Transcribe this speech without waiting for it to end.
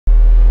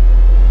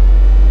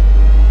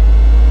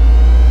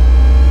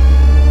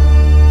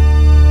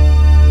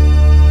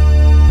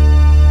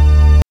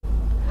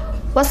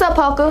What's up,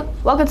 Polka?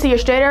 Welcome to your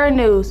Straight Arrow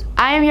News.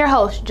 I am your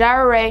host,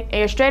 Jara Ray, and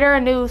your Straight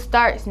Arrow News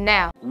starts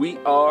now. We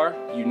are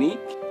unique.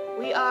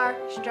 We are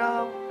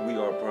strong. We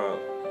are proud.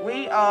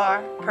 We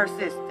are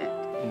persistent.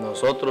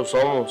 Nosotros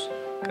somos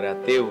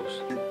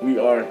creativos. We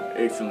are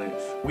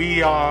excellence.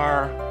 We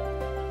are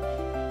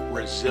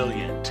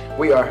resilient.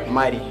 We are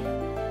mighty.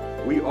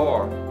 We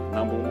are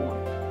number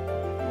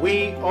one.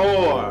 We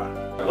are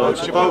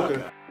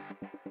Polka.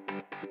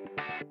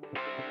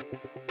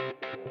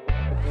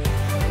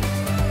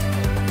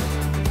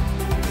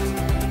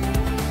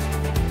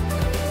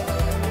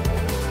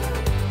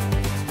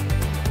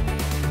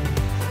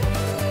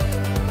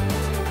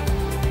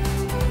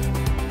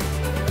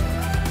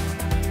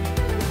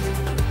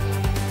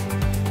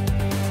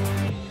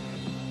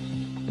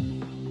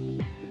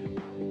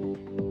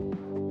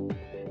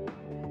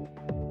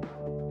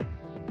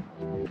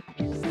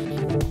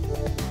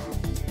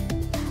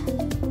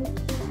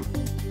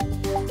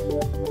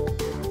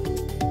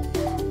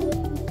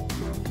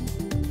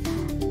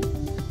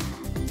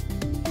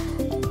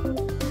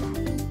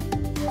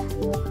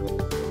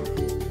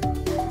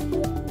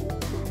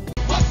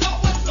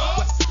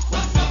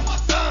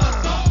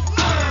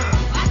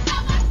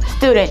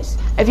 Students,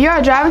 if you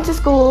are driving to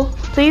school,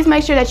 please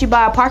make sure that you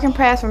buy a parking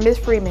pass from Ms.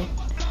 Freeman.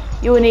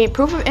 You will need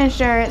proof of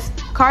insurance,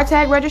 car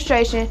tag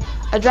registration,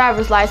 a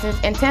driver's license,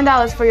 and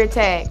 $10 for your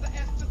tag.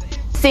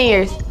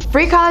 Seniors,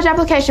 free college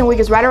application week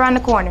is right around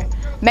the corner.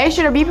 Make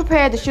sure to be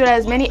prepared to shoot at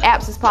as many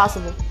apps as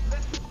possible.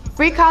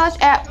 Free college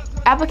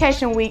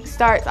application week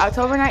starts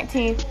October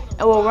 19th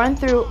and will run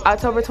through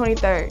October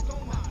 23rd.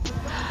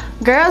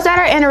 Girls that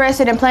are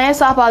interested in playing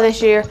softball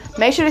this year,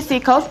 make sure to see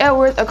Coach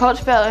Edwards or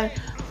Coach Felton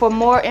for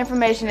more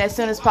information as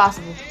soon as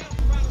possible.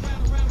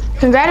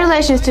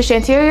 Congratulations to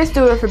Shanteria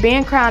Stewart for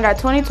being crowned our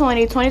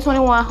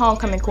 2020-2021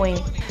 Homecoming Queen.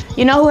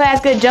 You know who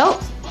has good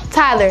jokes?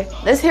 Tyler.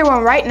 Let's hear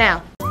one right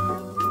now.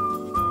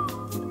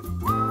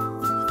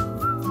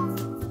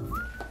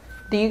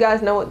 Do you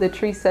guys know what the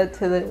tree said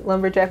to the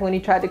lumberjack when he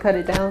tried to cut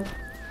it down?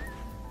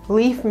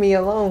 Leave me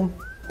alone.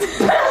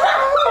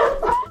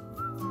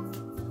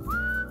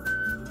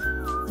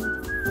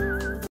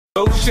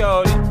 Oh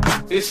shorty,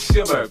 it's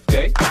your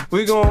birthday.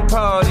 We gon'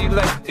 party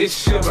like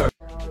it's your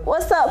birthday.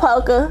 What's up,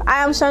 Polka?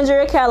 I am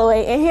Shandria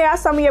Calloway, and here are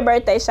some of your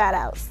birthday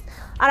shout-outs.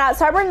 On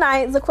October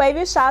 9th,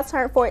 Zaquavia Shaw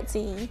turned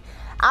 14.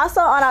 Also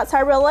on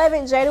October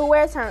 11th, Jada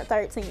Ware turned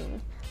 13.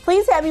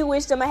 Please have you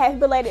wish them a happy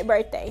belated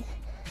birthday.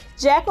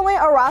 Jacqueline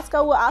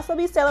Orozco will also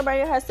be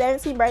celebrating her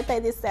 17th birthday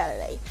this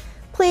Saturday.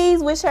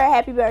 Please wish her a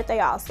happy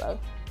birthday also.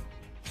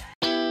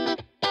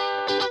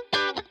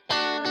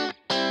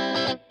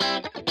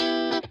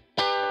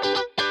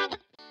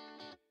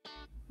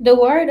 The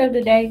word of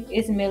the day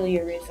is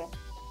meliorism.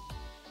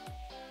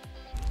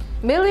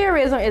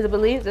 Meliorism is a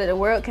belief that the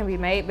world can be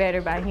made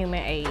better by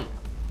human aid.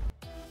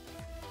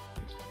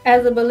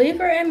 As a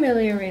believer in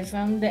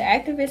meliorism, the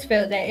activist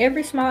felt that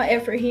every small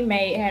effort he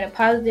made had a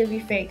positive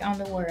effect on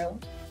the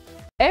world.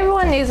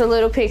 Everyone needs a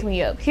little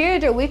pick-me-up.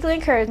 Here's your weekly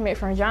encouragement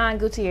from John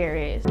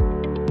Gutierrez.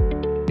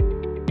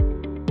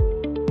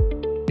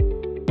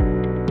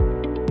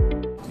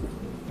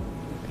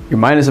 Your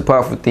mind is a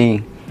powerful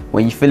thing.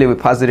 When you fill it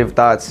with positive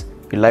thoughts,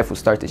 your life will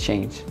start to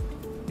change.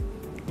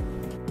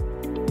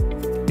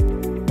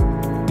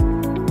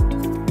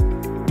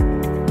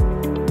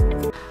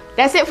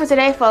 That's it for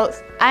today,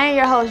 folks. I am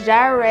your host,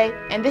 Jara Ray,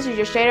 and this is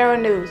your Straight Arrow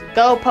News.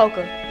 Go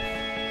Polka!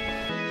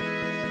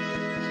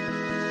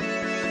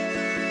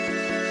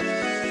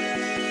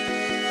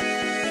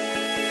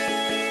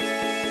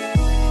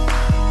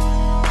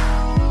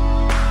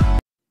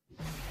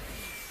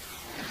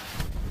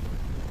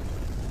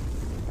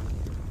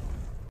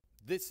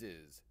 This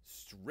is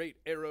Straight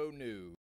Arrow News.